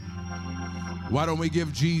Why don't we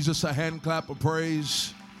give Jesus a hand clap of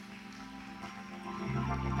praise?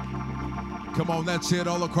 Come on, that's it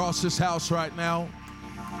all across this house right now.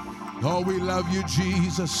 Oh, we love you,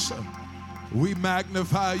 Jesus. We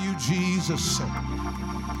magnify you, Jesus.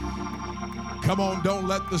 Come on, don't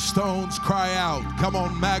let the stones cry out. Come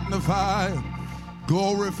on, magnify,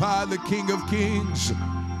 glorify the King of Kings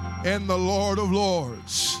and the Lord of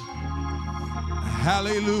Lords.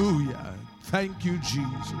 Hallelujah. Thank you,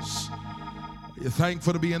 Jesus. You're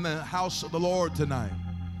thankful to be in the house of the Lord tonight.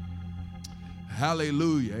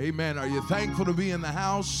 Hallelujah. Amen. Are you thankful to be in the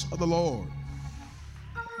house of the Lord?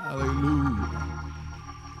 Hallelujah.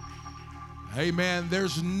 Amen.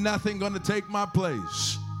 There's nothing going to take my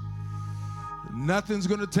place. Nothing's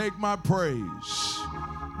going to take my praise.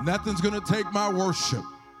 Nothing's going to take my worship.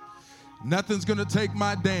 Nothing's going to take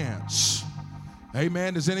my dance.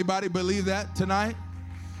 Amen. Does anybody believe that tonight?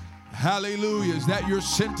 Hallelujah. Is that your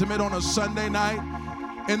sentiment on a Sunday night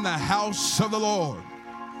in the house of the Lord?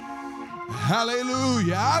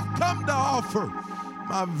 Hallelujah. I've come to offer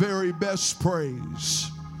my very best praise.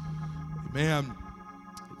 Amen.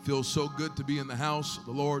 It feels so good to be in the house of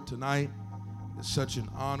the Lord tonight. It's such an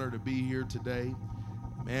honor to be here today.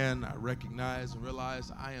 Man, I recognize and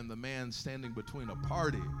realize I am the man standing between a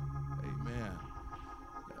party. Amen.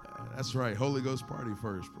 That's right. Holy Ghost party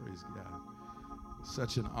first. Praise God.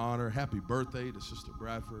 Such an honor. Happy birthday to Sister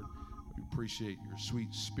Bradford. We appreciate your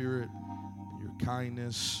sweet spirit and your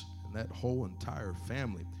kindness and that whole entire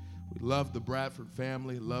family. We love the Bradford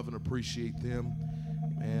family, love and appreciate them,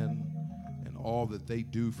 and all that they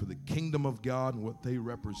do for the kingdom of God and what they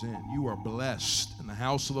represent. You are blessed in the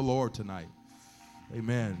house of the Lord tonight.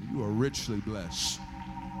 Amen. You are richly blessed.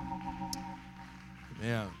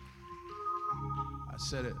 Amen. I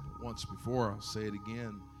said it once before. I'll say it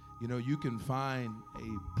again. You know, you can find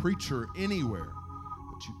a preacher anywhere,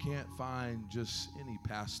 but you can't find just any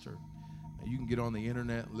pastor. Now, you can get on the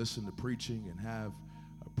internet and listen to preaching and have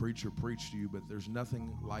a preacher preach to you, but there's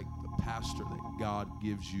nothing like the pastor that God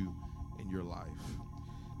gives you in your life.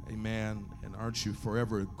 Amen. And aren't you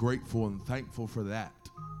forever grateful and thankful for that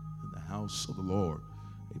in the house of the Lord?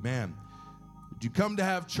 Amen. Did you come to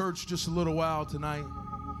have church just a little while tonight?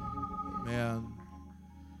 Amen.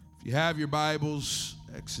 If you have your Bibles,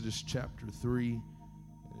 Exodus chapter 3.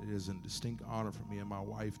 It is a distinct honor for me and my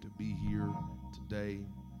wife to be here today.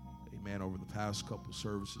 Amen. Over the past couple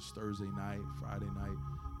services, Thursday night, Friday night,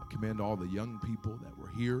 I commend all the young people that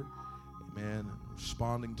were here. Amen.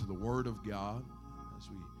 Responding to the Word of God as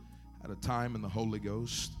we had a time in the Holy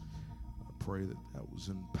Ghost. I pray that that was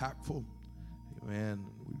impactful. Amen.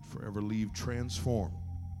 We'd forever leave transformed.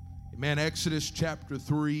 Amen. Exodus chapter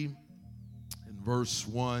 3 and verse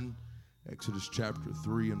 1. Exodus chapter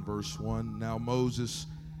 3 and verse 1. Now Moses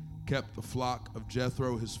kept the flock of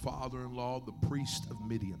Jethro, his father-in-law, the priest of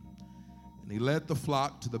Midian. And he led the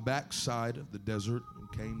flock to the backside of the desert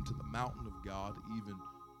and came to the mountain of God, even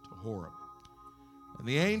to Horeb. And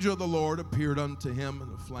the angel of the Lord appeared unto him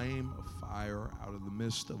in a flame of fire out of the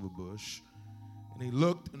midst of a bush. And he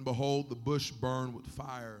looked, and behold, the bush burned with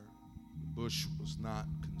fire. The bush was not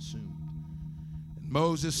consumed. And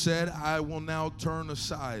Moses said, I will now turn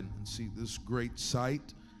aside and see this great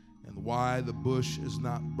sight, and why the bush is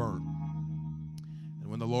not burnt. And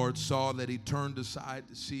when the Lord saw that he turned aside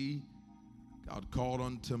to see, God called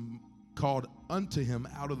unto him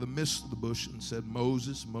out of the midst of the bush and said,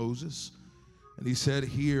 Moses, Moses. And he said,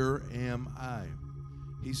 Here am I.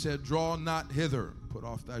 He said, Draw not hither, put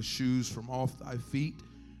off thy shoes from off thy feet,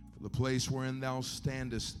 for the place wherein thou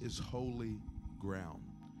standest is holy ground.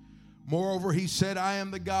 Moreover, he said, I am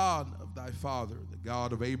the God of thy father, the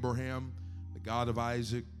God of Abraham, the God of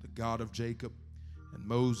Isaac, the God of Jacob. And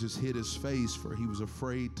Moses hid his face, for he was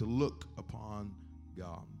afraid to look upon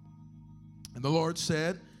God. And the Lord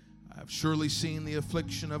said, I have surely seen the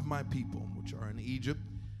affliction of my people, which are in Egypt,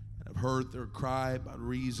 and have heard their cry by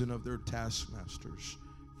reason of their taskmasters,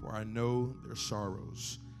 for I know their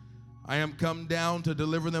sorrows. I am come down to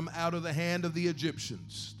deliver them out of the hand of the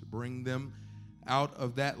Egyptians, to bring them out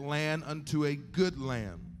of that land unto a good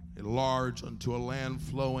land, a large, unto a land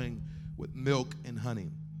flowing with milk and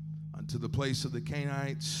honey, unto the place of the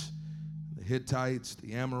Canaanites, the Hittites,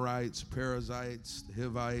 the Amorites, the Perizzites, the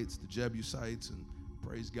Hivites, the Jebusites, and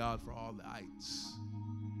praise God for all the ites.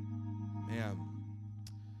 Man,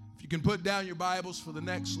 if you can put down your Bibles for the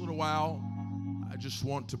next little while, I just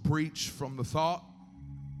want to preach from the thought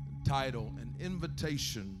and title, An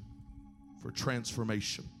Invitation for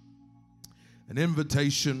Transformation. An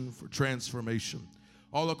invitation for transformation.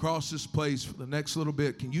 All across this place for the next little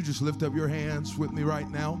bit, can you just lift up your hands with me right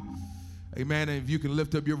now? Amen. And if you can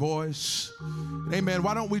lift up your voice. Amen.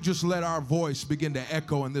 Why don't we just let our voice begin to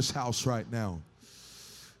echo in this house right now?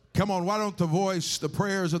 Come on, why don't the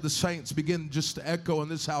prayers of the saints begin just to echo in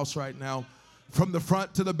this house right now? From the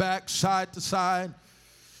front to the back, side to side.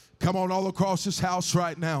 Come on, all across this house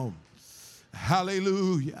right now.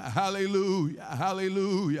 Hallelujah, hallelujah,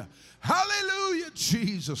 hallelujah. Hallelujah,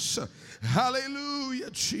 Jesus. Hallelujah,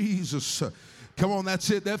 Jesus. Come on, that's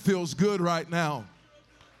it. That feels good right now.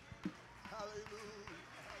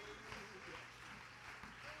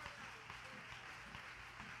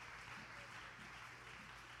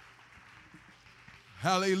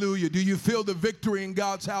 Hallelujah. Do you feel the victory in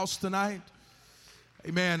God's house tonight?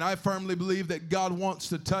 Amen. I firmly believe that God wants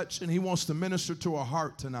to touch and He wants to minister to our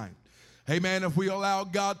heart tonight. Amen. If we allow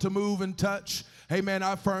God to move and touch, amen,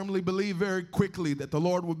 I firmly believe very quickly that the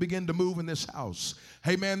Lord will begin to move in this house.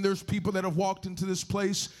 Amen. There's people that have walked into this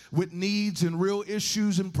place with needs and real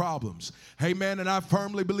issues and problems. Amen. And I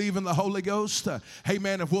firmly believe in the Holy Ghost.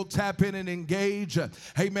 Amen. If we'll tap in and engage,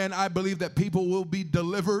 amen, I believe that people will be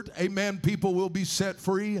delivered. Amen. People will be set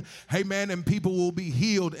free. Amen. And people will be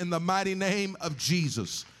healed in the mighty name of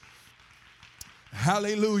Jesus.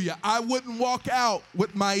 Hallelujah. I wouldn't walk out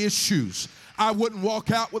with my issues. I wouldn't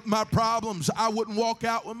walk out with my problems. I wouldn't walk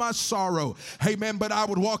out with my sorrow. Amen. But I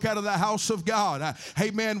would walk out of the house of God.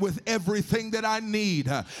 Amen. With everything that I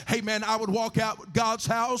need. Amen. I would walk out with God's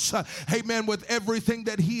house. Amen. With everything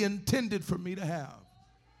that He intended for me to have.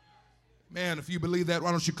 Man, if you believe that,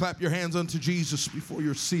 why don't you clap your hands unto Jesus before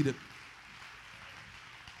you're seated.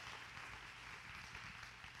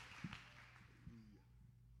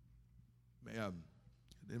 Man,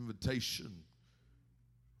 an invitation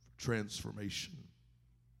for transformation.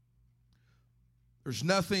 There's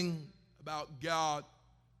nothing about God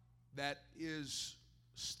that is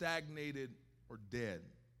stagnated or dead.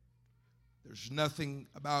 There's nothing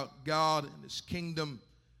about God and His kingdom,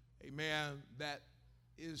 amen, that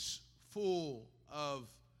is full of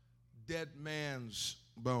dead man's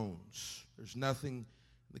bones. There's nothing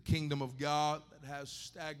in the kingdom of God that has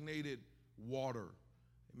stagnated water.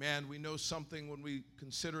 Amen. We know something when we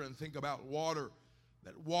consider and think about water,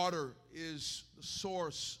 that water is the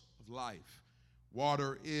source of life.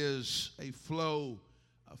 Water is a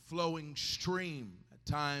flowing stream at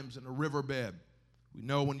times in a riverbed. We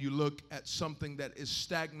know when you look at something that is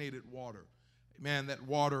stagnated water, amen, that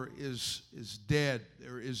water is dead.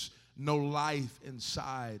 There is no life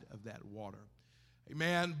inside of that water.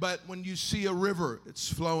 Amen. But when you see a river, it's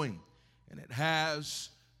flowing and it has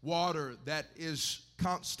water that is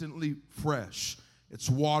constantly fresh. It's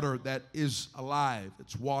water that is alive.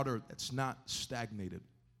 It's water that's not stagnated.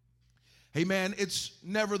 Amen. It's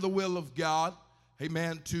never the will of God,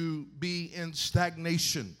 amen, to be in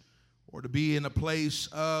stagnation or to be in a place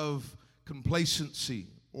of complacency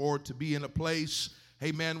or to be in a place,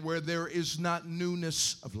 amen, where there is not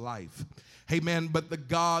newness of life. Amen. But the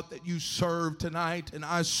God that you serve tonight and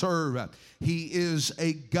I serve, He is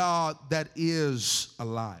a God that is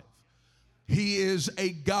alive. He is a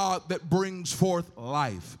God that brings forth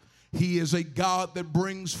life. He is a God that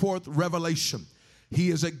brings forth revelation. He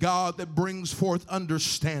is a God that brings forth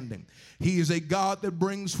understanding. He is a God that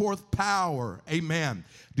brings forth power. Amen.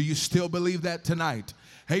 Do you still believe that tonight?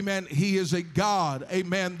 Amen. He is a God,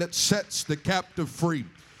 amen, that sets the captive free.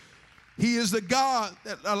 He is the God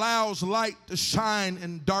that allows light to shine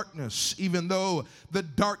in darkness, even though the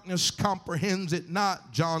darkness comprehends it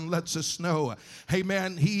not, John lets us know.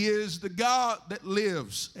 Amen. He is the God that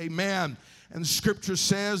lives. Amen. And Scripture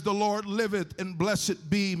says, the Lord liveth, and blessed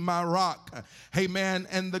be my rock. Amen.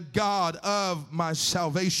 And the God of my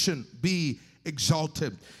salvation be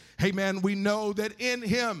exalted. Amen. We know that in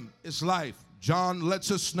Him is life. John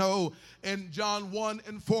lets us know in John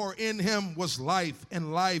 1:4, in Him was life,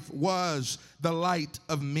 and life was the light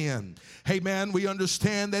of men. Amen. We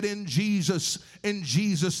understand that in Jesus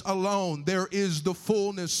alone, there is the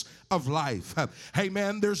fullness of life.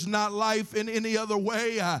 Amen. There's not life in any other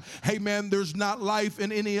way. Amen. There's not life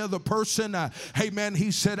in any other person. Amen.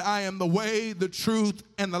 He said, I am the way, the truth,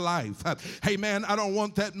 and the life. Amen. I don't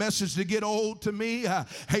want that message to get old to me.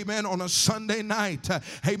 Amen. On a Sunday night.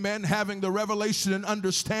 Amen. Having the revelation and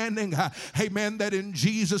understanding. Amen. That in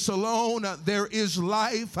Jesus alone there is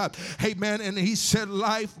life. Amen. And He said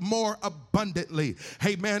life more abundantly.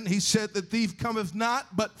 Amen. He said the thief cometh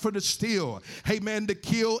not but for to steal. Amen. To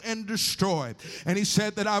kill and destroy. And He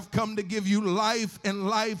said that I've come to give you life and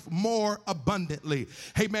life more abundantly.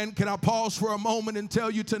 Amen. Can I pause for a moment and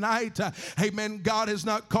tell you tonight? Amen. God has not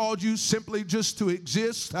not called you simply just to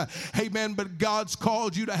exist. Amen. But God's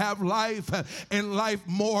called you to have life and life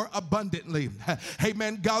more abundantly.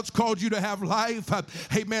 Amen. God's called you to have life.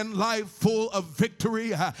 Amen. Life full of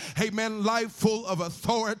victory. Amen. Life full of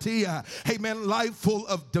authority. Amen. Life full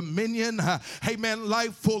of dominion. Amen.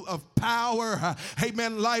 Life full of power.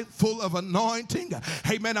 Amen. Life full of anointing.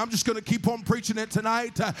 Amen. I'm just going to keep on preaching it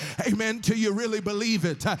tonight. Amen. Till you really believe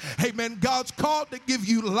it. Amen. God's called to give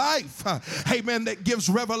you life. Amen. That gives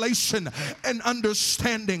revelation and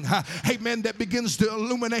understanding. Amen. That begins to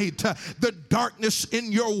illuminate the darkness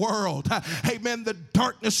in your world. Amen. The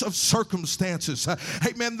darkness of circumstances.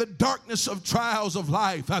 Amen. The darkness of trials of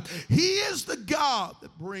life. He is the God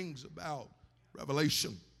that brings about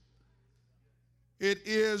revelation. It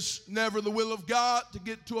is never the will of God to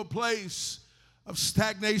get to a place of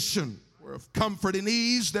stagnation or of comfort and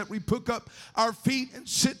ease that we pick up our feet and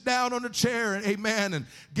sit down on a chair and amen and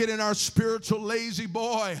get in our spiritual lazy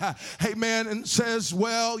boy, amen, and says,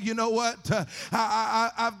 well, you know what,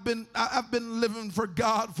 I've been living for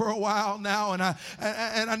God for a while now, and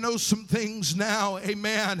I know some things now,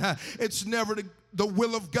 amen. It's never the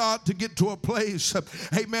will of God to get to a place,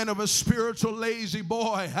 amen, of a spiritual lazy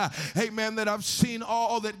boy, amen, that I've seen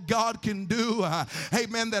all that God can do,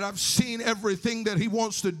 amen, that I've seen everything that he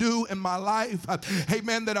wants to do in my life,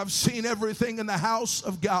 amen, that I've seen everything in the house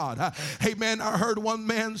of God, amen. I heard one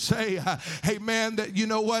man say, amen, that you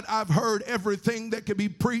know what, I've heard everything that can be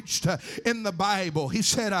preached in the Bible. He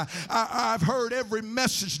said, I've heard every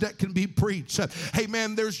message that can be preached,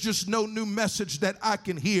 amen. There's just no new message that I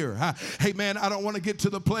can hear, amen. I don't want to get to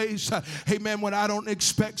the place, amen, when I don't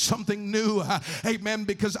expect something new, amen,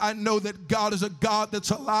 because I know that God is a God that's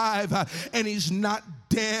alive and he's not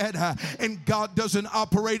dead, and God doesn't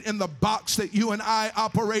operate in the box that you and I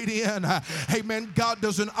operate in, amen. God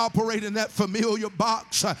doesn't operate in that familiar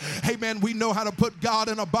box, amen. We know how to put God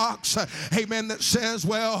in a box, amen, that says,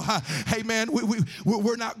 well, amen,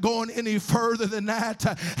 we're not going any further than that,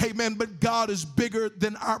 amen. But God is bigger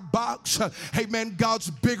than our box, amen. God's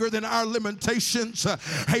bigger than our limitations,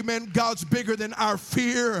 amen. God's bigger than our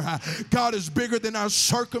fear, God is bigger than our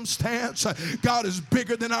circumstance, God is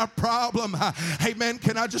bigger than our problem, amen.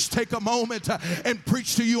 Can I just take a moment and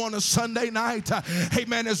preach to you on a Sunday night,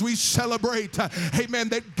 amen, as we celebrate, amen,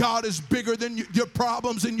 that God is bigger than your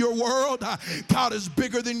problems in your world, God is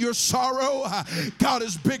bigger than your sorrow, God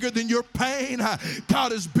is bigger than your pain,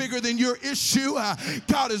 God is bigger than your issue,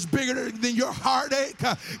 God is bigger than your heartache,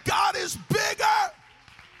 God is bigger.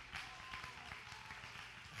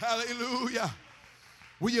 Hallelujah.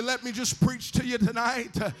 Will you let me just preach to you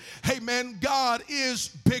tonight? Amen. God is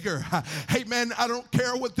bigger. Amen. I don't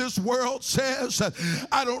care what this world says.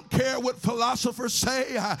 I don't care what philosophers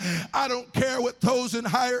say. I don't care what those in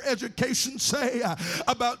higher education say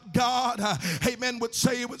about God. Amen. Would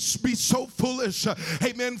say it would be so foolish.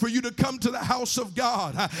 Amen. For you to come to the house of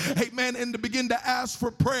God. Amen. And to begin to ask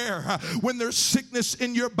for prayer when there's sickness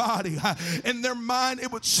in your body. In their mind,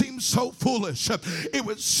 it would seem so foolish. It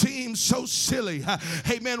would seem so silly.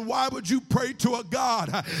 Amen. Why would you pray to a God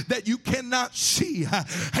that you cannot see?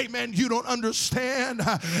 Amen. You don't understand.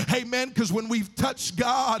 Amen. Because when we've touched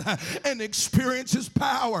God and experienced his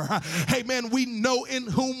power, amen, we know in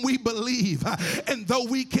whom we believe. And though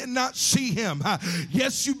we cannot see him,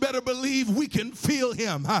 yes, you better believe we can feel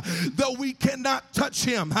him. Though we cannot touch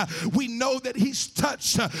him, we know that he's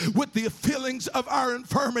touched with the feelings of our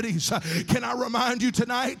infirmities. Can I remind you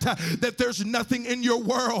tonight that there's nothing in your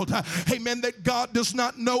world, amen, that God does not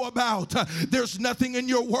know about. There's nothing in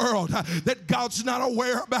your world that God's not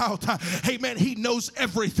aware about. Amen. He knows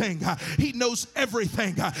everything. He knows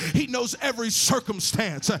everything. He knows every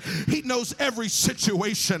circumstance. He knows every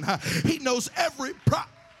situation. He knows every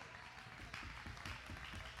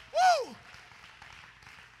Woo!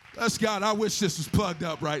 Bless God. I wish this was plugged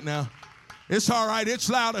up right now. It's all right. It's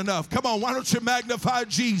loud enough. Come on. Why don't you magnify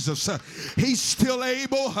Jesus? He's still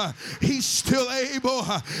able. He's still able.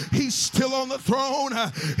 He's still on the throne.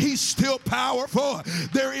 He's still powerful.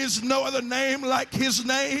 There is no other name like his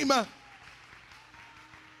name.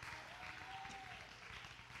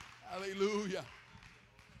 Hallelujah.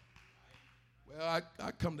 Well,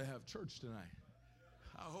 I come to have church tonight.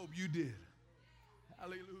 I hope you did.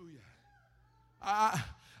 Hallelujah.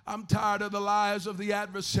 I'm tired of the lies of the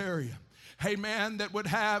adversary. Amen, that would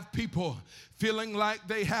have people feeling like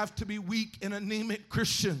they have to be weak and anemic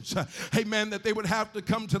Christians. Amen. That they would have to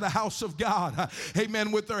come to the house of God.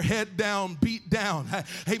 Amen. With their head down, beat down.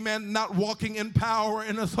 Amen. Not walking in power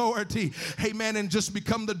and authority. Amen. And just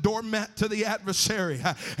become the doormat to the adversary.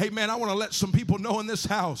 Amen. I want to let some people know in this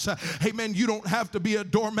house. Amen. You don't have to be a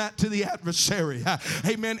doormat to the adversary.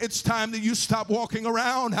 Amen. It's time that you stop walking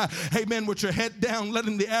around. Amen. With your head down,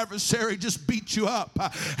 letting the adversary just beat you up.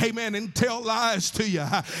 Amen. And tell lies to you.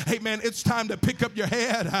 Amen. It's time to pick up your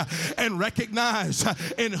head and recognize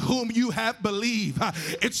in whom you have believed.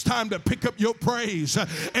 It's time to pick up your praise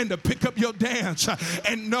and to pick up your dance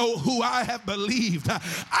and know who I have believed.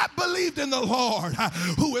 I believed in the Lord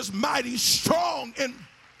who is mighty strong and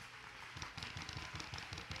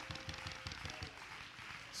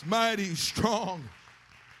mighty strong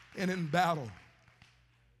and in battle.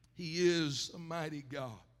 He is a mighty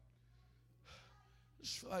God.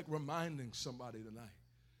 Just feel like reminding somebody tonight.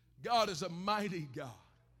 God is a mighty God.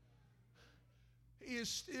 He is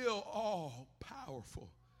still all powerful.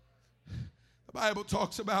 The Bible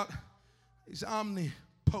talks about he's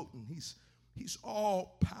omnipotent. He's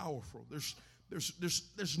all powerful.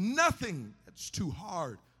 There's nothing that's too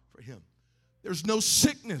hard for him. There's no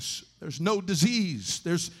sickness. There's no disease.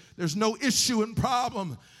 There's no issue and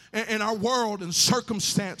problem in our world and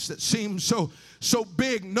circumstance that seems so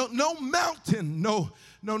big. No mountain, no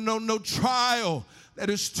trial that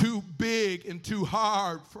is too big and too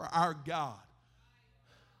hard for our God.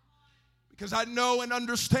 Because I know and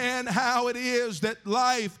understand how it is that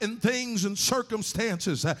life and things and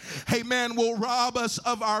circumstances, amen, will rob us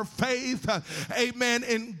of our faith, amen,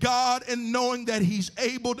 in God and knowing that he's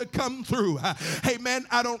able to come through. Amen.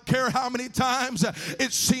 I don't care how many times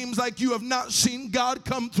it seems like you have not seen God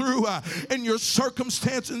come through in your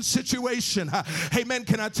circumstance and situation. Amen.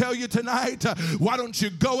 Can I tell you tonight, why don't you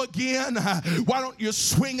go again? Why don't you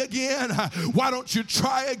swing again? Why don't you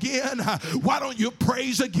try again? Why don't you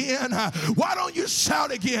praise again? Why don't you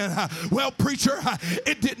shout again? Well, preacher,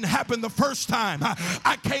 it didn't happen the first time.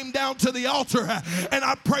 I came down to the altar and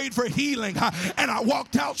I prayed for healing and I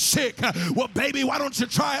walked out sick. Well, baby, why don't you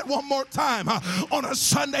try it one more time on a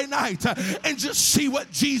Sunday night and just see what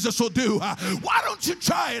Jesus will do? Why don't you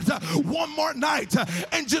try it one more night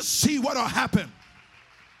and just see what will happen?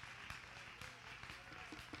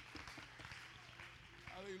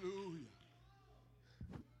 Hallelujah.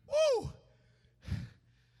 Woo!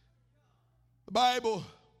 The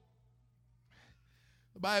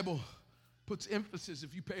Bible puts emphasis,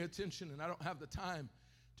 if you pay attention, and I don't have the time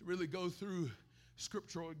to really go through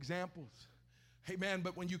scriptural examples. Amen.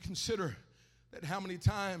 But when you consider that how many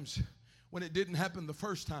times when it didn't happen the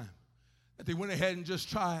first time, that they went ahead and just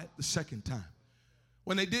tried the second time.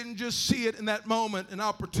 When they didn't just see it in that moment, an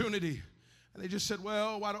opportunity, and they just said,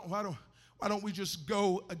 well, why don't we just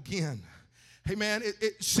go again? Amen.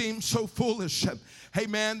 It seems so foolish.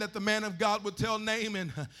 Amen. That the man of God would tell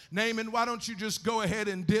Naaman, why don't you just go ahead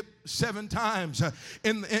and dip 7 times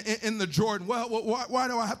in the Jordan? Well, why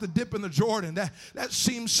do I have to dip in the Jordan? That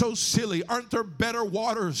seems so silly. Aren't there better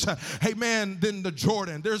waters, amen, than the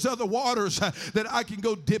Jordan? There's other waters that I can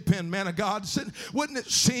go dip in, man of God. Wouldn't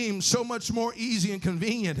it seem so much more easy and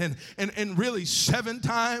convenient? And really 7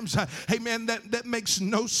 times, amen, that makes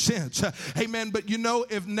no sense. Amen. But you know,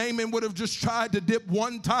 if Naaman would have just tried to dip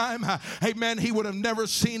 1 time, amen, he would have never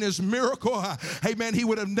seen his miracle. Amen. He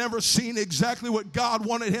would have never seen exactly what God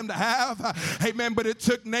wanted him to have. Amen. But it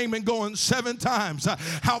took Naaman going 7 times.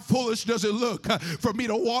 How foolish does it look for me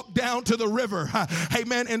to walk down to the river,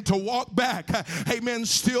 amen, and to walk back, amen,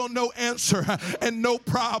 still no answer and no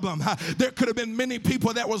problem. There could have been many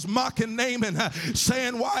people that was mocking Naaman,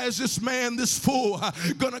 saying, why is this man, this fool,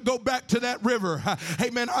 going to go back to that river?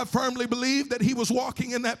 Amen. I firmly believe that he was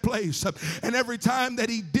walking in that place, and every time that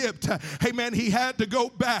he dipped, amen, he had to go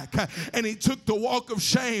back, and he took the walk of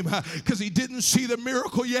shame because he didn't see the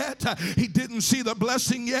miracle yet. He didn't see the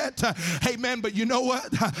blessing yet. Amen. But you know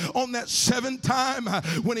what? On that 7th time,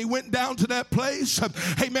 when he went down to that place,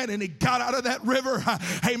 amen, and he got out of that river,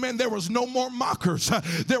 amen, there was no more mockers.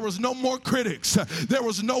 There was no more critics. There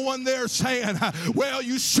was no one there saying, well,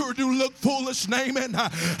 you sure do look foolish, Naaman.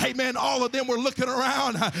 Amen. All of them were looking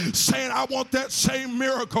around saying, I want that same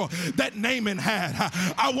miracle that Naaman had.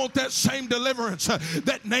 I want that same deliverance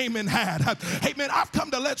that Naaman had. Amen. I've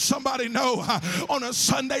come to let somebody know on a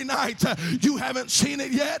Sunday night, you haven't seen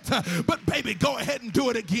it yet, but baby, go ahead and do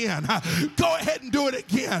it again. Go ahead and do it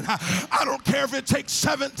again. I don't care if it takes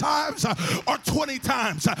 7 times or 20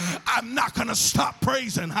 times. I'm not going to stop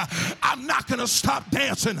praising. I'm not going to stop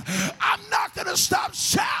dancing. I'm not going to stop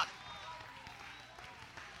shouting.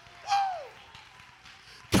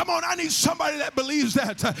 Woo! Come on, I need somebody that believes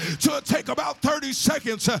that to take about 30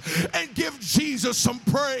 seconds and give Jesus some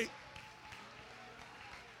praise.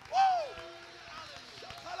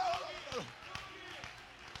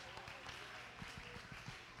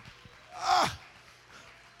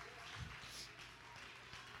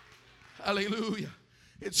 Hallelujah.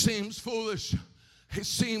 It seems foolish. It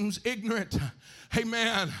seems ignorant.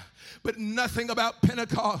 Amen. But nothing about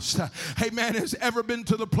Pentecost, amen, has ever been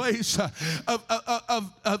to the place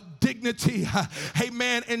of dignity,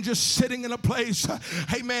 amen, and just sitting in a place,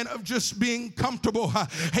 amen, of just being comfortable,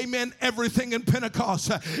 amen. Everything in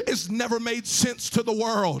Pentecost is never made sense to the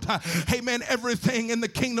world, amen. Everything in the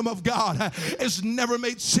kingdom of God is never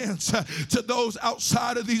made sense to those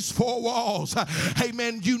outside of these four walls,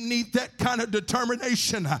 amen. You need that kind of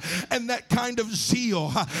determination and that kind of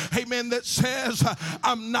zeal, amen, that says,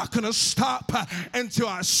 I'm not going to stop until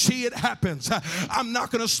I see it happens. I'm not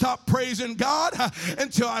going to stop praising God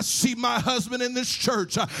until I see my husband in this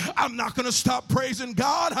church. I'm not going to stop praising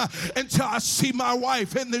God until I see my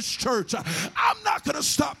wife in this church. I'm not going to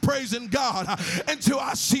stop praising God until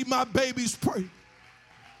I see my babies pray. Woo!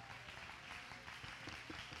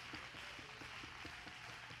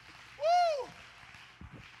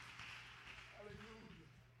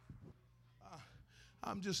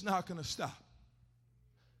 I'm just not going to stop.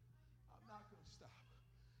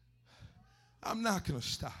 I'm not going to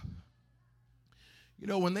stop. You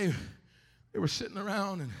know, when they were sitting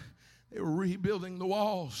around and they were rebuilding the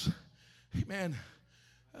walls, man,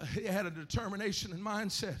 they had a determination and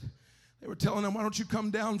mindset. They were telling them, why don't you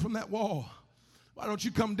come down from that wall? Why don't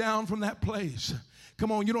you come down from that place?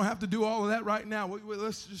 Come on, you don't have to do all of that right now.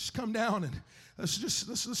 Let's just come down and let's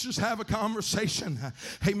just have a conversation.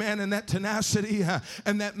 Amen. And that tenacity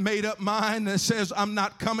and that made up mind that says, I'm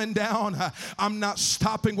not coming down. I'm not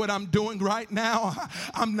stopping what I'm doing right now.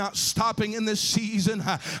 I'm not stopping in this season.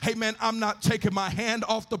 Amen. I'm not taking my hand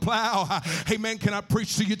off the plow. Amen. Can I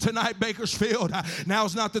preach to you tonight, Bakersfield?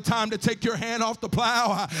 Now's not the time to take your hand off the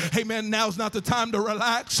plow. Amen. Now's not the time to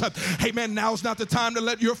relax. Amen. Now's not the time to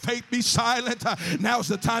let your faith be silent. Now's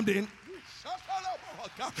the time to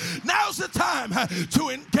Now's the time to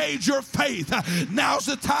engage your faith. Now's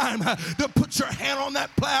the time to put your hand on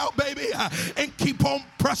that plow, baby, and keep on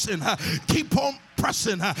pressing. Keep on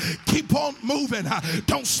pressing. Keep on moving.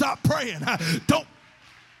 Don't stop praying. Don't.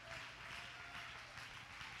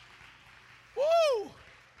 Woo!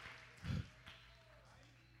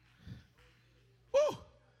 Woo!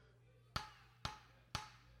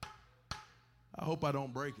 I hope I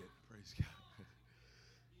don't break it. Praise God.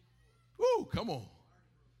 Woo! Come on.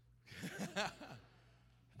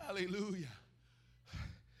 Hallelujah.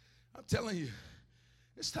 I'm telling you,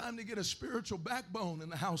 it's time to get a spiritual backbone in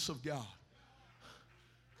the house of God.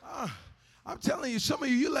 I'm telling you, some of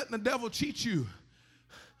you, you're letting the devil cheat you.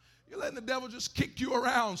 You're letting the devil just kick you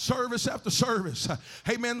around service after service.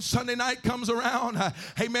 Amen. Sunday night comes around.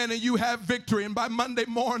 Amen. And you have victory. And by Monday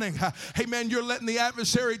morning, amen, you're letting the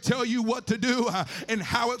adversary tell you what to do and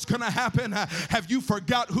how it's going to happen. Have you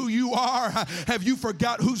forgot who you are? Have you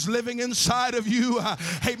forgot who's living inside of you?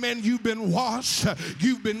 Amen. You've been washed.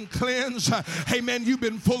 You've been cleansed. Amen. You've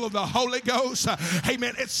been full of the Holy Ghost.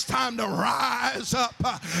 Amen. It's time to rise up.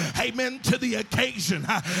 Amen. To the occasion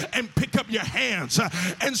and pick up your hands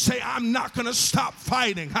and say, I'm not going to stop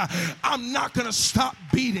fighting. I'm not going to stop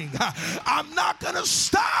beating. I'm not going to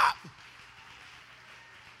stop.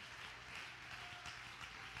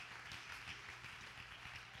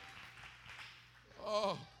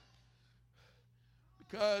 Oh,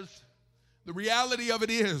 because the reality of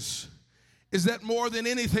it is that more than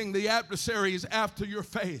anything, the adversary is after your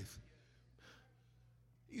faith.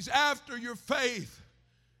 He's after your faith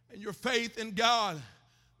and your faith in God.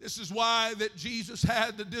 This is why that Jesus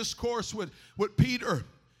had the discourse with Peter.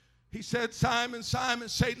 He said, Simon, Simon,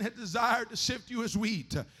 Satan had desired to sift you as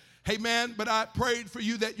wheat. Amen. But I prayed for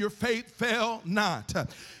you that your faith fail not.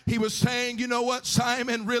 He was saying, you know what,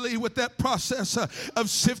 Simon, really what that process of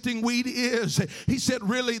sifting wheat is. He said,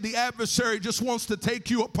 really, the adversary just wants to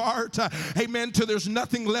take you apart. Amen. Till there's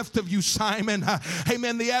nothing left of you, Simon.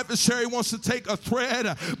 Amen. The adversary wants to take a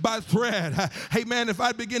thread by thread. Amen. If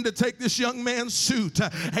I begin to take this young man's suit,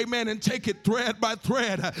 amen, and take it thread by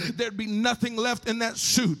thread, there'd be nothing left in that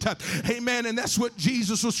suit. Amen. And that's what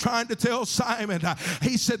Jesus was trying to tell Simon.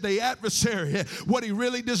 He said, they the adversary, what he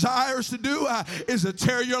really desires to do is to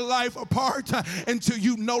tear your life apart until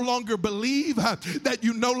you no longer believe, that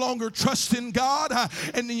you no longer trust in God,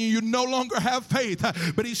 and then you no longer have faith.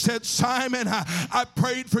 But he said, Simon, I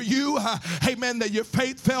prayed for you, amen, that your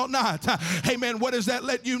faith fail not. Amen. What does that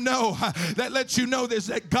let you know? That lets you know this,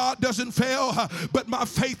 that God doesn't fail, but my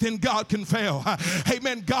faith in God can fail.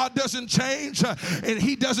 Amen. God doesn't change, and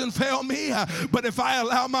he doesn't fail me, but if I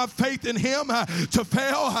allow my faith in him to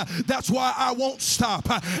fail, that's why I won't stop.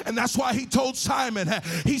 And that's why he told Simon,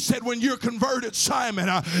 he said, when you're converted, Simon,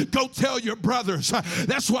 go tell your brothers.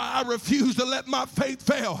 That's why I refuse to let my faith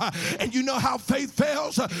fail. And you know how faith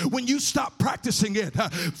fails? When you stop practicing it.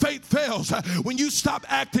 Faith fails when you stop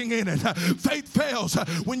acting in it. Faith fails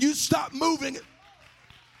when you stop moving it.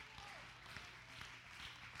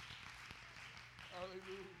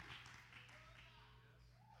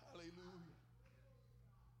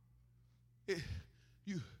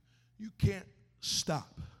 You can't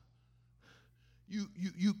stop.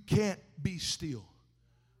 You can't be still.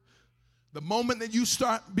 The moment that you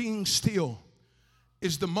start being still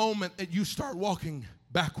is the moment that you start walking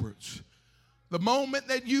backwards. The moment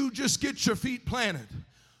that you just get your feet planted.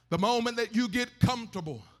 The moment that you get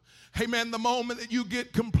comfortable. Amen. The moment that you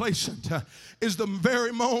get complacent is the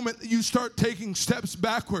very moment that you start taking steps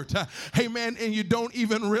backward. Amen. And you don't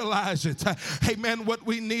even realize it. Amen. What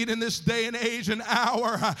we need in this day and age and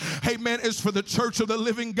hour, amen, is for the church of the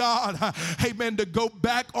living God, amen, to go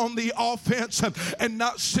back on the offense and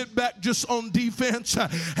not sit back just on defense.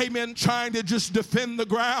 Amen. Trying to just defend the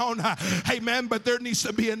ground. Amen. But there needs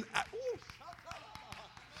to be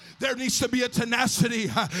a tenacity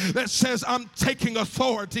that says, I'm taking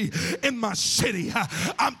authority in my city.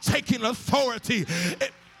 I'm taking authority.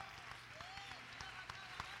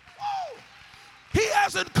 He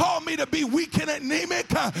hasn't called me to be weak and anemic,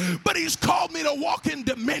 but he's called me to walk in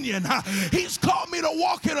dominion. He's called me to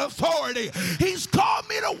walk in authority. He's called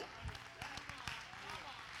me to...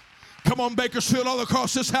 Come on, Bakersfield, all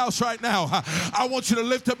across this house right now. I want you to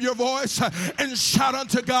lift up your voice and shout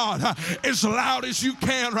unto God as loud as you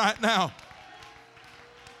can right now.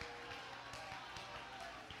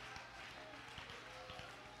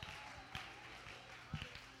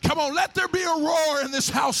 Come on, let there be a roar in this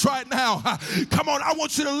house right now. Come on, I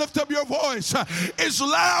want you to lift up your voice as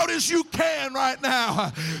loud as you can right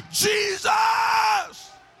now. Jesus!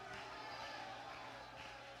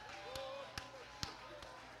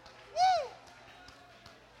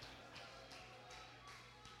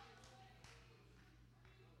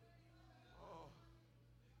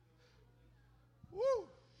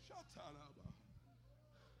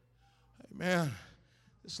 Man,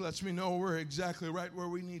 this lets me know we're exactly right where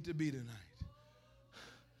we need to be tonight.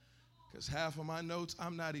 Because half of my notes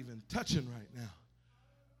I'm not even touching right now.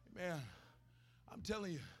 Man, I'm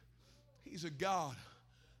telling you, he's a God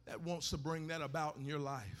that wants to bring that about in your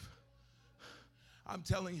life. I'm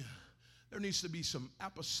telling you, there needs to be some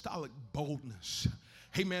apostolic boldness.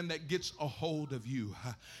 Amen, that gets a hold of you.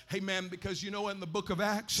 Amen, because you know in the book of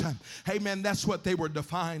Acts, amen, that's what they were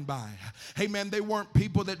defined by. Amen, they weren't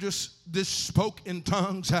people that just spoke in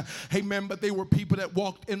tongues. Amen, but they were people that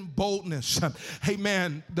walked in boldness.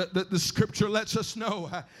 Amen, the scripture lets us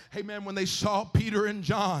know, amen, when they saw Peter and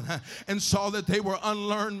John and saw that they were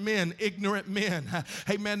unlearned men, ignorant men.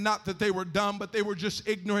 Amen, not that they were dumb, but they were just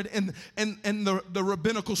ignorant in the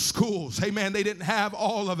rabbinical schools. Amen, they didn't have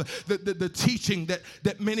all of the teaching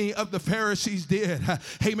that many of the Pharisees did.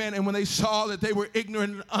 Amen. And when they saw that they were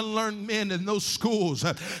ignorant and unlearned men in those schools,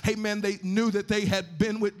 amen, they knew that they had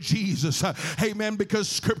been with Jesus. Amen. Because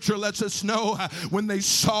scripture lets us know when they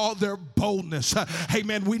saw their boldness.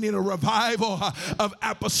 Amen. We need a revival of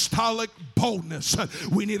apostolic boldness.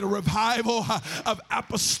 We need a revival of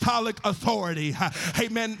apostolic authority.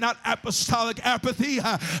 Amen. Not apostolic apathy.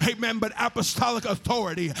 Amen. But apostolic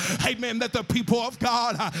authority. Amen. That the people of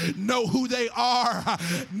God know who they are.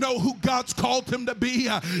 Know who God's called them to be.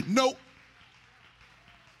 Know.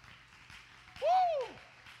 Woo!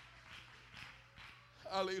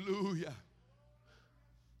 Hallelujah.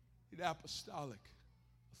 Need apostolic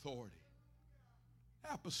authority.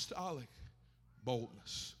 Apostolic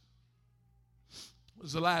boldness. When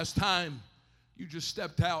was the last time you just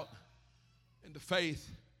stepped out into faith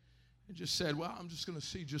and just said, well, I'm just going to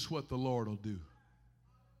see just what the Lord will do?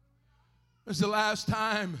 When's the last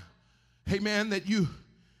time, amen, that you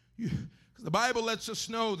because the Bible lets us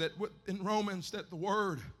know that in Romans that the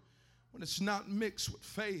word, when it's not mixed with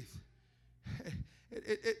faith,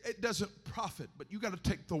 it doesn't profit. But you got to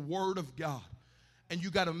take the word of God and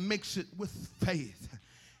you got to mix it with faith.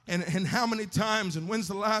 And how many times and when's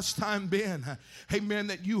the last time been, amen,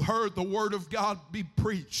 that you heard the word of God be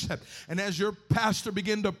preached? And as your pastor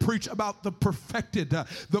began to preach about the perfected,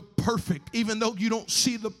 the perfect, even though you don't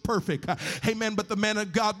see the perfect, amen, but the man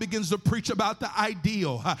of God begins to preach about the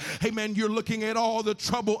ideal. Amen, you're looking at all the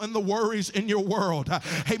trouble and the worries in your world.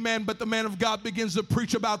 Amen, but the man of God begins to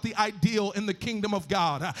preach about the ideal in the kingdom of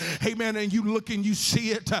God. Amen, and you look and you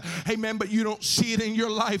see it, amen, but you don't see it in your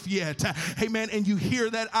life yet. Amen, and you hear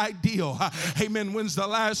that ideal. Amen. When's the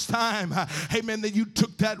last time, amen, that you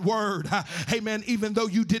took that word, amen, even though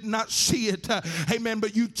you did not see it, amen,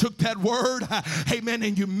 but you took that word, amen,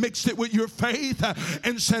 and you mixed it with your faith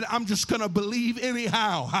and said, I'm just going to believe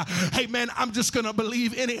anyhow. Amen. I'm just going to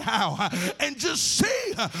believe anyhow and just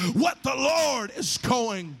see what the Lord is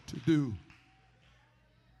going to do.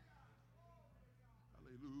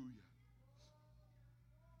 Hallelujah.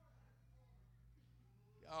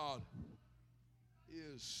 God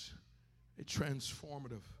is a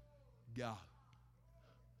transformative God.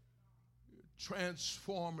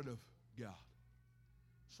 Transformative God.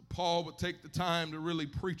 So Paul would take the time to really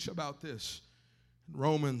preach about this in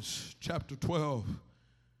Romans chapter 12.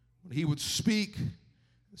 When he would speak and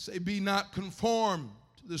say, be not conformed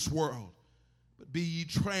to this world, but be ye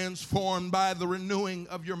transformed by the renewing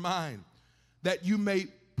of your mind, that you may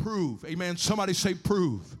prove. Amen. Somebody say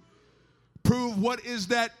prove. Prove what is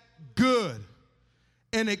that good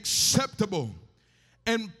and acceptable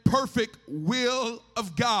and perfect will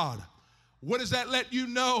of God. What does that let you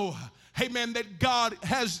know? Amen, that God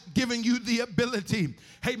has given you the ability,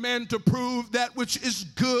 amen, to prove that which is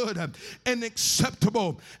good and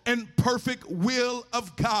acceptable and perfect will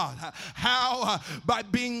of God. How? By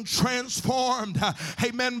being transformed,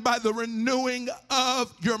 amen, by the renewing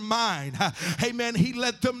of your mind. Amen. He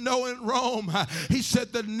let them know in Rome, he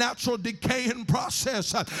said the natural decaying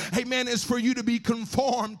process, amen, is for you to be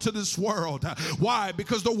conformed to this world. Why?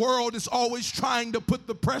 Because the world is always trying to put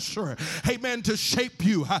the pressure, amen, to shape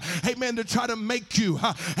you, amen, to try to make you,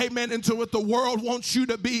 amen, into what the world wants you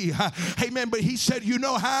to be, amen. But he said, you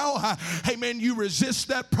know how, amen, you resist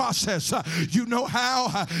that process. You know how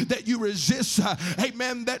that you resist,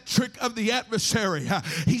 amen, that trick of the adversary.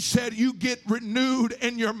 He said, you get renewed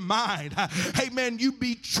in your mind, amen, you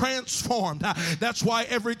be transformed. That's why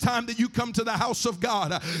every time that you come to the house of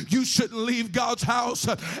God, you shouldn't leave God's house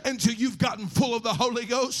until you've gotten full of the Holy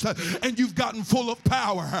Ghost and you've gotten full of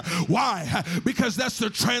power. Why? Because that's the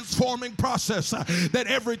transforming process, that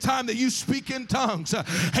every time that you speak in tongues,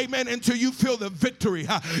 amen, until you feel the victory,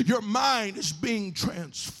 your mind is being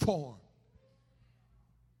transformed.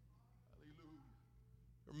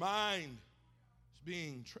 Your mind is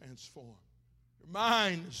being transformed. Your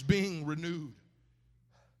mind is being renewed.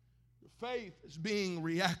 Your faith is being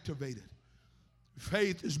reactivated. Your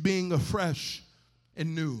faith is being afresh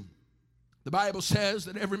and new. The Bible says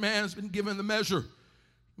that every man has been given the measure,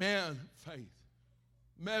 man, faith.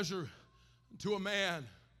 Measure to a man.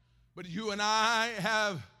 But you and I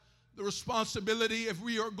have the responsibility, if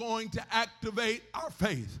we are going to activate our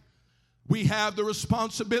faith. We have the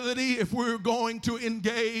responsibility if we're going to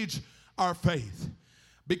engage our faith.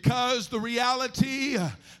 Because the reality,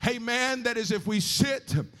 amen, that is if we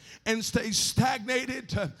sit and stay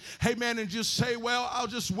stagnated, amen, and just say, well, I'll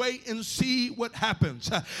just wait and see what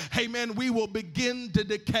happens, amen, we will begin to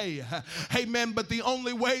decay, amen. But the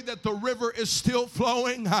only way that the river is still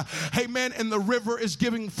flowing, amen, and the river is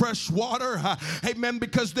giving fresh water, amen,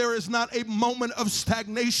 because there is not a moment of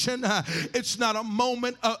stagnation, it's not a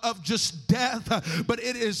moment of just death, but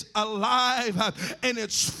it is alive and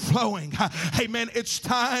it's flowing, amen. It's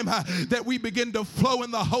time that we begin to flow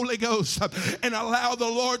in the Holy Ghost and allow the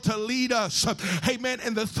Lord to lead us, amen,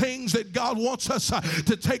 in the things that God wants us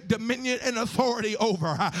to take dominion and authority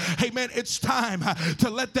over, amen. It's time to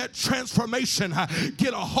let that transformation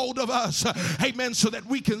get a hold of us, amen, so that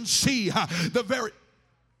we can see the very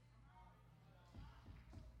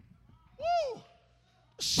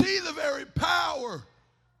power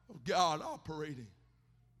of God operating.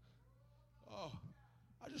 Oh,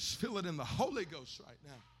 I just feel it in the Holy Ghost right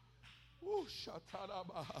now. Ooh,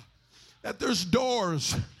 that there's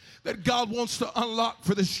doors that God wants to unlock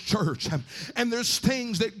for this church. And there's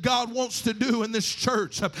things that God wants to do in this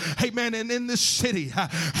church, amen, and in this city,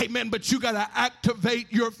 amen. But you got to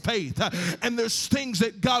activate your faith. And there's things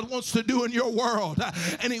that God wants to do in your world,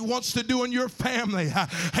 and he wants to do in your family,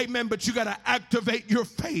 amen. But you got to activate your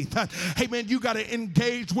faith, amen. You got to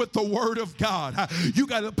engage with the word of God. You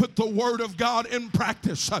got to put the word of God in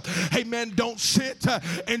practice, amen. Don't sit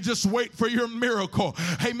and just wait for your miracle,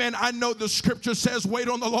 amen. I know the scripture says wait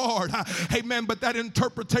on the Lord. Amen. But that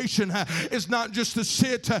interpretation is not just to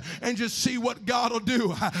sit and just see what God will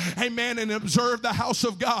do. Amen. And observe the house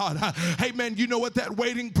of God. Amen. You know what that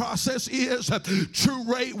waiting process is? True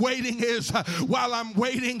waiting is while I'm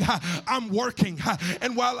waiting, I'm working.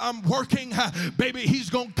 And while I'm working, baby, he's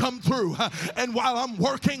going to come through. And while I'm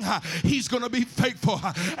working, he's going to be faithful.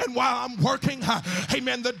 And while I'm working,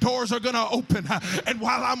 amen, the doors are going to open. And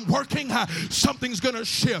while I'm working, something's going to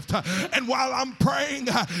shift. And while I'm praying,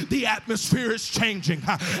 the atmosphere is changing.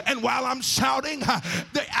 And while I'm shouting,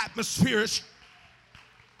 the atmosphere is.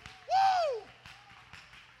 Woo!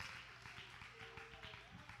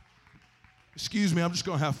 Excuse me, I'm just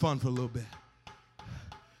going to have fun for a little bit.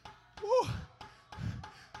 Woo.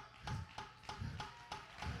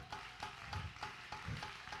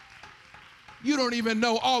 You don't even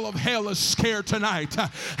know all of hell is scared tonight.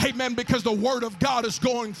 Amen. Because the word of God is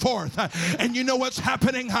going forth. And you know what's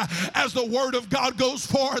happening as the word of God goes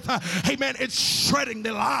forth? Amen. It's shredding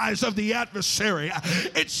the lies of the adversary.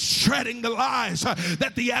 It's shredding the lies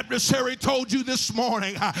that the adversary told you this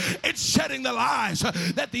morning. It's shedding the lies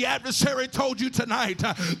that the adversary told you tonight.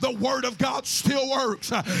 The word of God still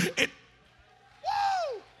works.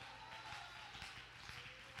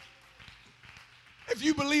 If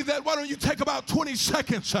you believe that, why don't you take about 20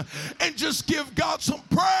 seconds and just give God some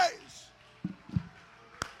praise? Woo!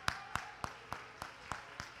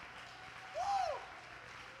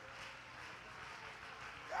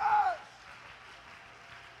 Yes!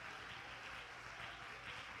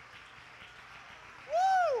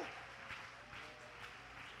 Woo!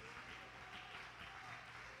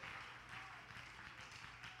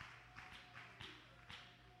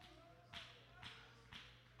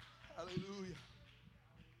 Hallelujah.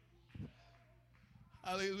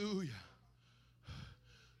 Hallelujah.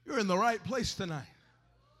 You're in the right place tonight.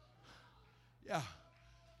 Yeah,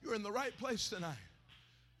 you're in the right place tonight.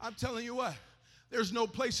 I'm telling you what, there's no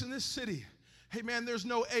place in this city. Hey, man, there's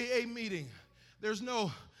no AA meeting. There's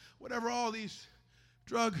no whatever all these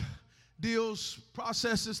drug deals,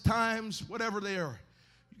 processes, times, whatever they are.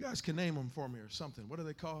 You guys can name them for me or something. What are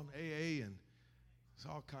they called? AA and it's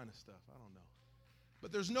all kind of stuff. I don't know.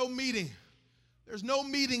 But there's no meeting. There's no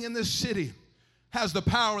meeting in this city has the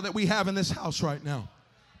power that we have in this house right now.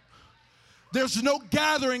 There's no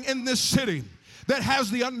gathering in this city that has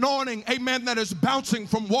the anointing, amen, that is bouncing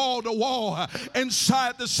from wall to wall and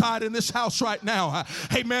side to side in this house right now.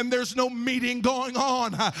 Amen. There's no meeting going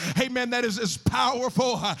on, amen, that is as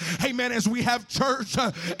powerful, amen, as we have church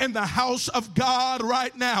in the house of God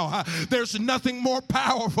right now. There's nothing more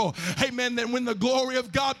powerful, amen, than when the glory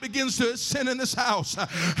of God begins to ascend in this house,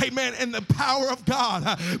 amen, and the power of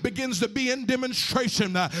God begins to be in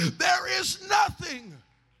demonstration. There is nothing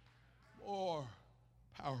more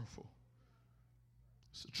powerful.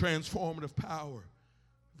 It's the transformative power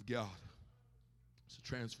of God. It's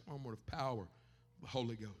the transformative power of the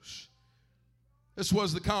Holy Ghost. This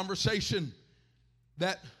was the conversation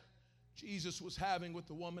that Jesus was having with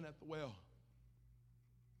the woman at the well.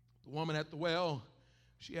 The woman at the well,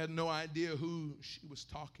 she had no idea who she was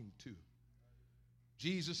talking to.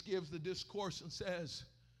 Jesus gives the discourse and says,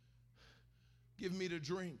 "Give me to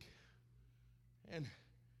drink." And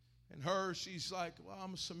her, she's like, "Well,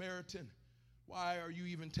 I'm a Samaritan. Why are you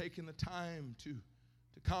even taking the time to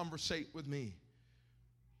conversate with me?"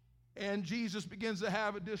 And Jesus begins to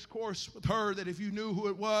have a discourse with her that if you knew who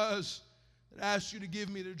it was that asked you to give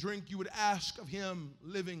me to drink, you would ask of him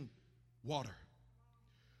living water.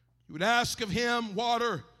 You would ask of him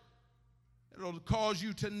water that will cause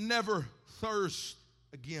you to never thirst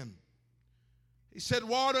again. He said,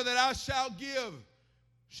 "Water that I shall give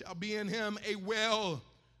shall be in him a well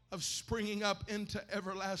of springing up into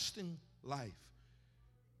everlasting life."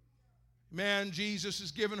 Man, Jesus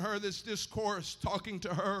has given her this discourse, talking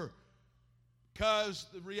to her, because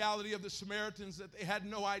the reality of the Samaritans that they had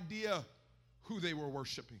no idea who they were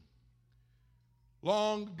worshiping.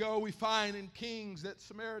 Long ago, we find in Kings that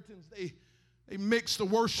Samaritans, they mixed the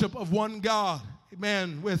worship of one God,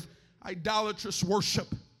 amen, with idolatrous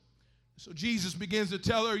worship. So Jesus begins to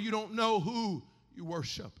tell her, you don't know who you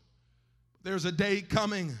worship. There's a day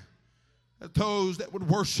coming that those that would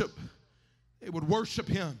worship, they would worship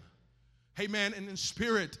him, amen, and in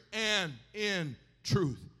spirit and in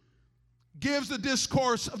truth. Gives the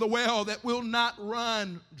discourse of the well that will not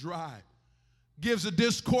run dry. Gives a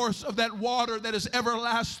discourse of that water that is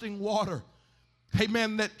everlasting water,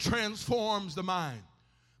 amen, that transforms the mind,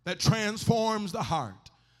 that transforms the heart,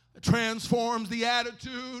 that transforms the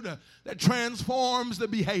attitude, that transforms the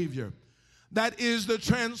behavior. That is the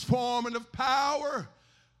transformative power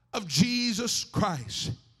of Jesus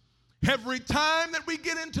Christ. Every time that we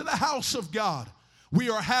get into the house of God, we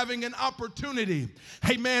are having an opportunity,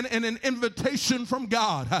 amen, and an invitation from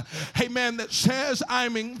God, amen, that says,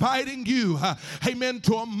 I'm inviting you, amen,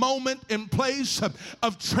 to a moment and place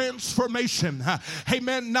of transformation,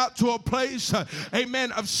 amen, not to a place,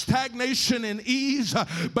 amen, of stagnation and ease,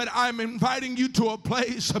 but I'm inviting you to a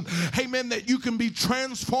place, amen, that you can be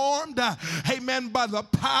transformed, amen, by the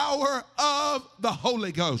power of the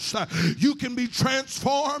Holy Ghost. You can be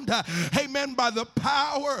transformed, amen, by the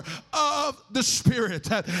power of the Spirit.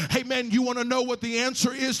 Amen. You want to know what the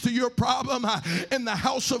answer is to your problem in the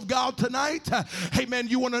house of God tonight? Amen.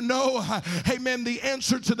 You want to know, amen, the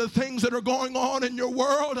answer to the things that are going on in your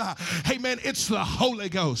world? Amen. It's the Holy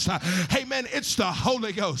Ghost. Amen. It's the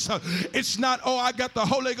Holy Ghost. It's not, oh, I got the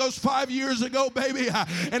Holy Ghost 5 years ago, baby,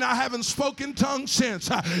 and I haven't spoken tongues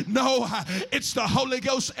since. No, it's the Holy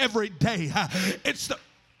Ghost every day. It's the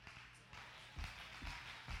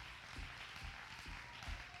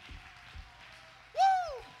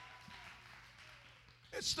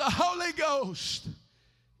It's the Holy Ghost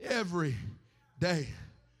every day.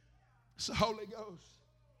 It's the Holy Ghost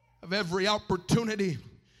of every opportunity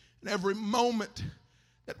and every moment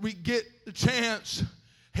that we get the chance,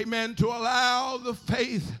 amen, to allow the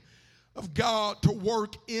faith of God to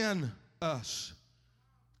work in us.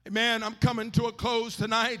 Amen. I'm coming to a close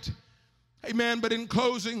tonight. Amen. But in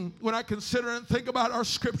closing, when I consider and think about our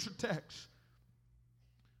scripture text,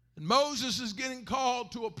 and Moses is getting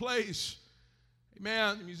called to a place.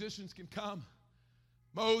 Amen. The musicians can come.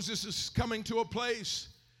 Moses is coming to a place,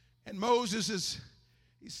 and Moses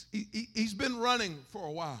he's been running for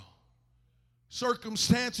a while.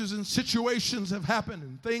 Circumstances and situations have happened,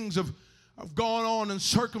 and things have gone on, and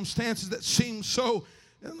circumstances that seem so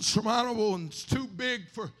insurmountable and it's too big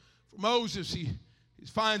for Moses. He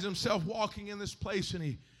finds himself walking in this place, and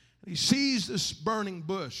he sees this burning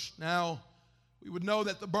bush. Now, we would know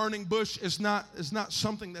that the burning bush is not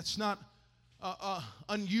something that's not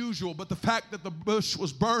unusual, but the fact that the bush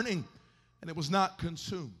was burning and it was not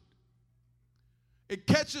consumed, it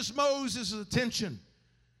catches Moses' attention.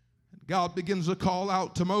 God begins to call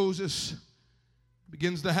out to Moses,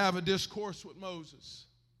 begins to have a discourse with Moses,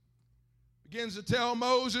 begins to tell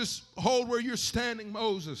Moses, hold where you're standing,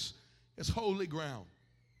 Moses, it's holy ground.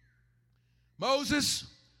 Moses,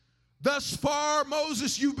 thus far,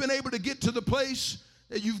 Moses, you've been able to get to the place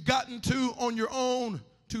that you've gotten to on your own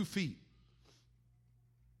 2 feet.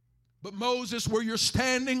 But Moses, where you're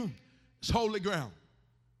standing is holy ground.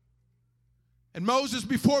 And Moses,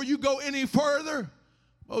 before you go any further,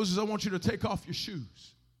 Moses, I want you to take off your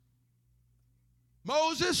shoes.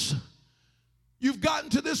 Moses, you've gotten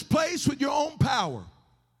to this place with your own power.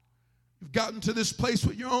 You've gotten to this place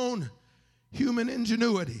with your own human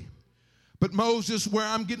ingenuity. But Moses, where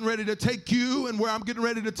I'm getting ready to take you and where I'm getting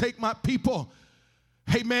ready to take my people,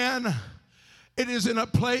 amen, it is in a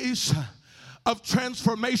place of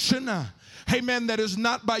transformation, amen, that is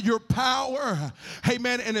not by your power,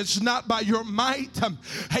 amen, and it's not by your might,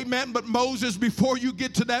 amen, but Moses, before you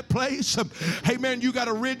get to that place, amen, you got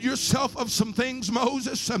to rid yourself of some things,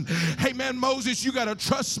 Moses, amen, Moses, you got to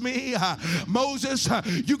trust me, Moses,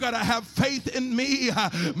 you got to have faith in me,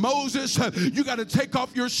 Moses, you got to take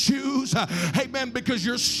off your shoes, amen, because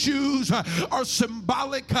your shoes are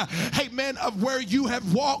symbolic, amen, of where you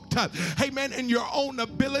have walked, amen, in your own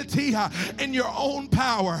ability, in your own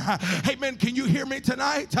power, amen. Can you hear me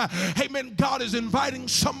tonight? Amen. God is inviting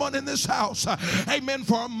someone in this house, amen,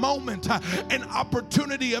 for a moment, an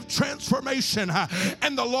opportunity of transformation.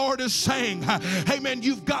 And the Lord is saying, amen,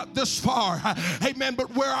 you've got this far, amen,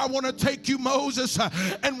 but where I want to take you, Moses,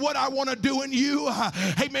 and what I want to do in you,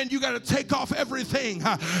 amen, you got to take off everything,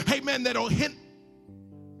 amen, that'll hint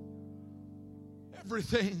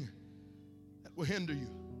everything that will hinder you.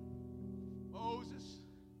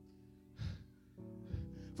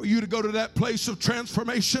 For you to go to that place of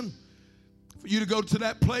transformation, for you to go to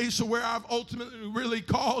that place of where I've ultimately really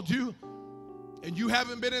called you, and you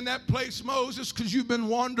haven't been in that place, Moses, because you've been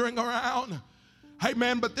wandering around.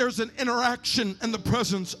 Amen. But there's an interaction in the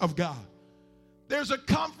presence of God. There's a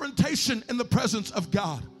confrontation in the presence of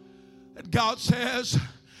God. That God says,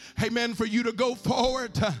 amen, for you to go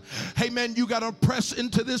forward, amen, you got to press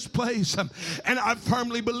into this place. And I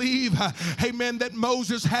firmly believe, amen, that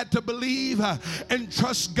Moses had to believe and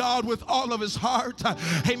trust God with all of his heart.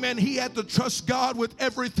 Amen. He had to trust God with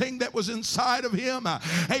everything that was inside of him.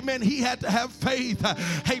 Amen. He had to have faith.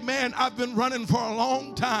 Amen. I've been running for a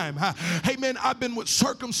long time. Amen. I've been with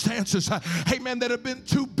circumstances, amen, that have been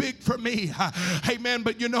too big for me. Amen.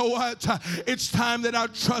 But you know what? It's time that I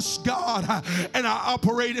trust God and I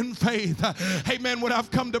operate in faith. Amen. What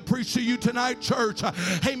I've come to preach to you tonight, church,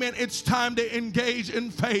 amen, it's time to engage in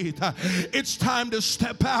faith. It's time to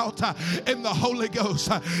step out in the Holy Ghost.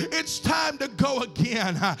 It's time to go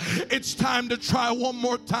again. It's time to try one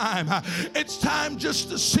more time. It's time just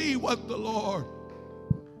to see what the Lord.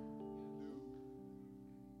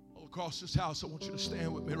 All across this house, I want you to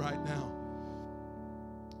stand with me right now.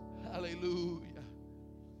 Hallelujah.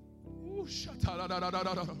 Ooh,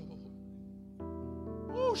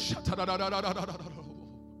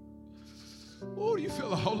 oh, do you feel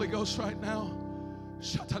the Holy Ghost right now?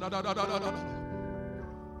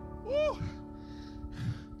 Ooh.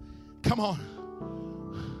 Come on.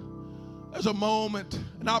 There's a moment,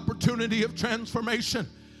 an opportunity of transformation.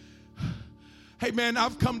 Hey, man,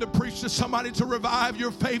 I've come to preach to somebody to revive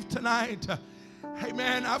your faith tonight. Hey,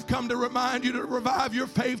 man, I've come to remind you to revive your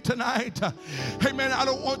faith tonight. Hey, man, I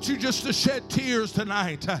don't want you just to shed tears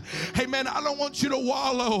tonight. Hey, man, I don't want you to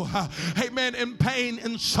wallow, hey, man, in pain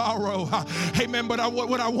and sorrow. Hey, man, but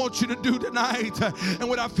what I want you to do tonight, and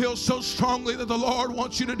what I feel so strongly that the Lord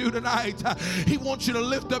wants you to do tonight, He wants you to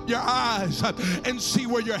lift up your eyes and see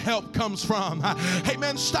where your help comes from. Hey,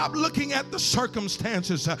 man, stop looking at the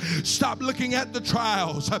circumstances. Stop looking at the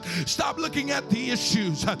trials. Stop looking at the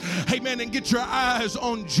issues. Hey, man, and get your eyes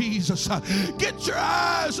on Jesus. Get your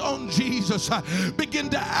eyes on Jesus. Begin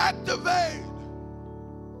to activate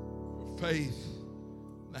your faith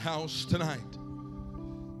in the house tonight.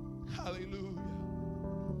 Hallelujah.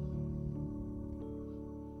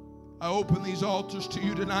 I open these altars to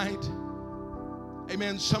you tonight.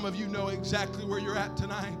 Amen. Some of you know exactly where you're at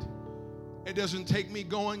tonight. It doesn't take me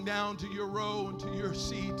going down to your row and to your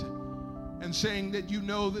seat and saying that you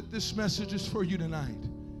know that this message is for you tonight.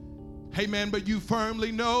 Amen. But you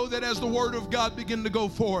firmly know that as the word of God began to go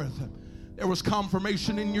forth, there was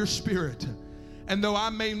confirmation in your spirit. And though I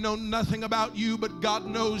may know nothing about you, but God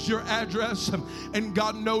knows your address, and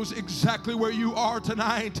God knows exactly where you are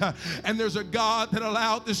tonight. And there's a God that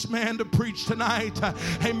allowed this man to preach tonight.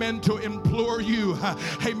 Amen. To implore you.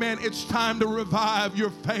 Amen. It's time to revive your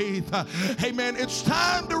faith. Amen. It's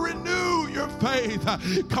time to renew your faith.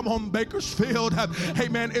 Come on, Bakersfield.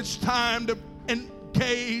 Amen. It's time to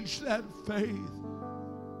engage that faith.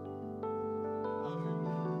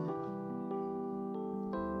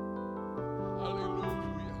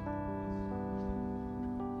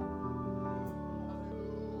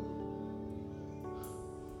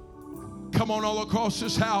 Come on, all across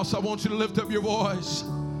this house, I want you to lift up your voice.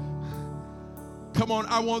 Come on,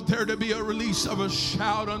 I want there to be a release of a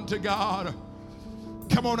shout unto God.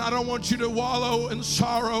 Come on, I don't want you to wallow in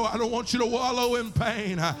sorrow. I don't want you to wallow in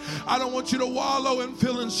pain. I don't want you to wallow in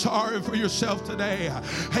feeling sorry for yourself today.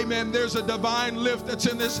 Amen. There's a divine lift that's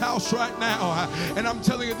in this house right now. And I'm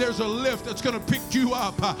telling you, there's a lift that's going to pick you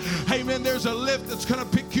up. Amen. There's a lift that's going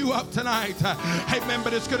to pick you up tonight. Amen.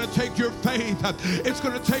 But it's going to take your faith. It's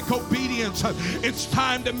going to take obedience. It's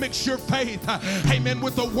time to mix your faith. Amen.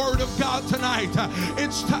 With the word of God tonight.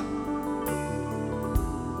 It's time.